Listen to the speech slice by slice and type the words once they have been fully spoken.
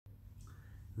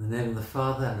In the name of the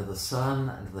Father, and of the Son,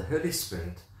 and of the Holy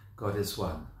Spirit, God is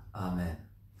one. Amen.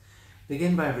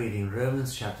 Begin by reading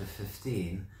Romans chapter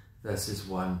 15, verses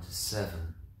 1 to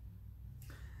 7.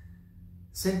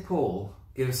 St. Paul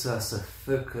gives us a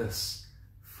focus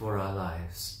for our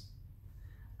lives,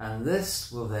 and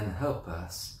this will then help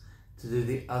us to do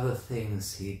the other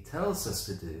things he tells us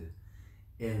to do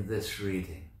in this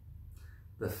reading.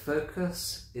 The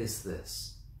focus is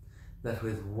this, that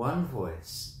with one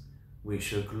voice we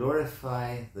shall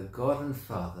glorify the God and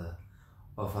Father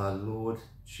of our Lord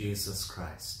Jesus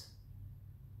Christ.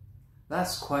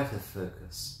 That's quite a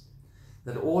focus,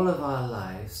 that all of our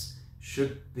lives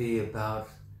should be about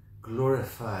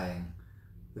glorifying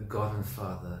the God and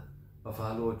Father of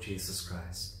our Lord Jesus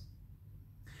Christ.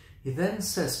 He then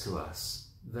says to us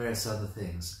various other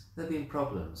things. There have been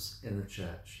problems in the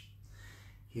church.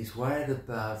 He's worried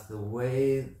about the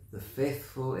way the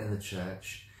faithful in the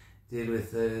church deal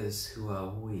with those who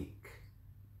are weak.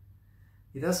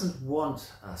 He doesn't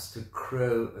want us to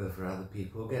crow over other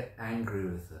people, get angry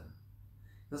with them.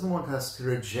 He doesn't want us to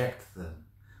reject them,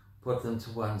 put them to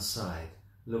one side,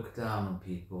 look down on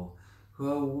people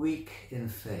who are weak in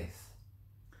faith.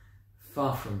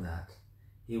 Far from that.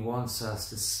 He wants us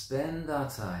to spend our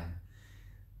time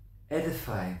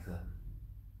edifying them,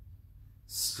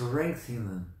 strengthening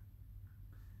them,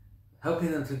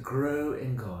 helping them to grow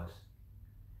in God,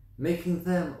 making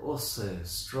them also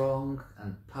strong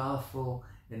and powerful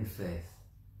in faith,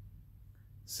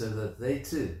 so that they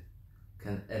too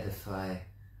can edify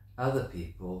other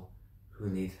people who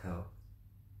need help.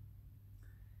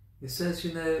 He says,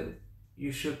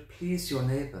 you should please your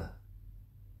neighbour,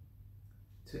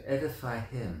 to edify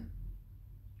him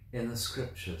in the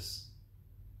scriptures.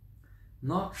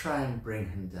 Not try and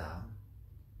bring him down,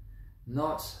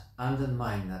 not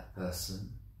undermine that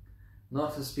person,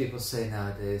 not, as people say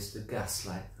nowadays, to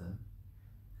gaslight them,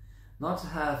 not to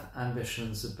have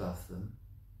ambitions above them,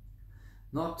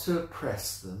 not to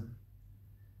oppress them,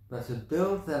 but to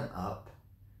build them up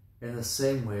in the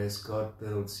same way as God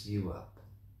builds you up.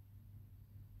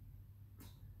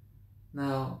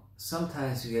 Now,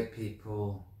 sometimes you get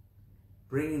people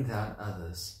bringing down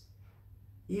others.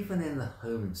 Even in the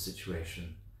home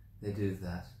situation, they do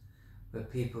that, where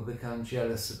people become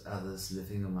jealous of others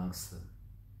living amongst them.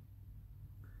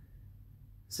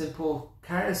 St. Paul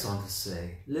carries on to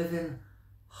say, live in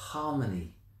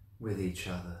harmony with each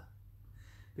other.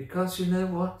 Because you know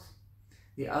what?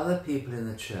 The other people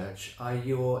in the church are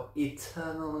your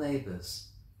eternal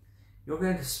neighbours. You're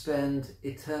going to spend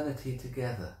eternity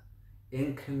together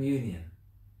in communion.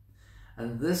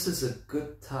 And this is a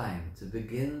good time to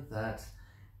begin that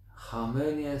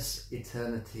harmonious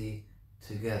eternity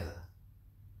together.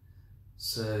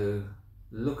 So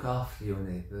look after your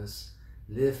neighbours,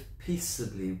 live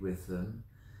peaceably with them,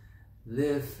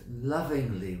 live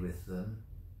lovingly with them,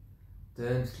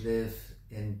 don't live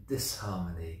in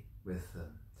disharmony with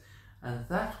them. And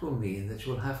that will mean that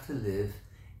you'll have to live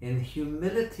in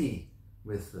humility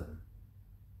with them,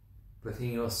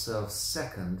 putting yourself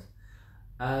second,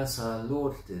 as our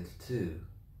Lord did too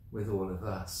with all of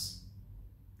us.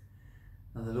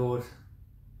 And the Lord,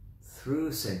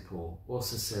 through St. Paul,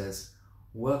 also says,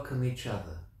 welcome each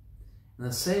other, in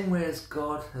the same way as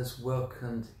God has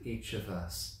welcomed each of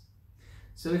us.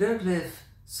 So we don't live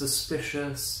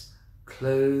suspicious,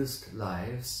 closed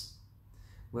lives,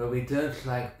 where we don't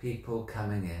like people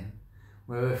coming in,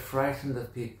 where we're frightened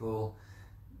of people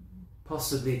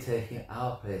possibly taking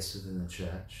our place within the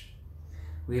church.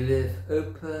 We live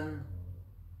open,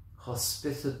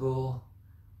 hospitable,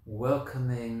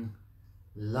 welcoming,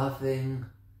 loving,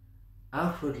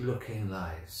 outward-looking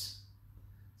lives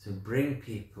to bring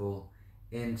people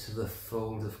into the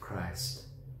fold of Christ.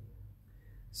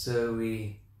 So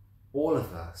we, all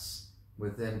of us,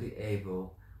 would then be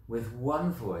able, with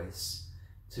one voice,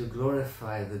 to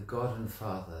glorify the God and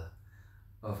Father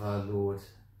of our Lord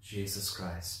Jesus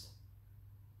Christ.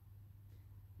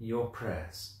 Your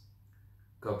prayers.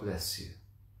 God bless you.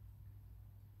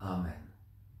 Amen.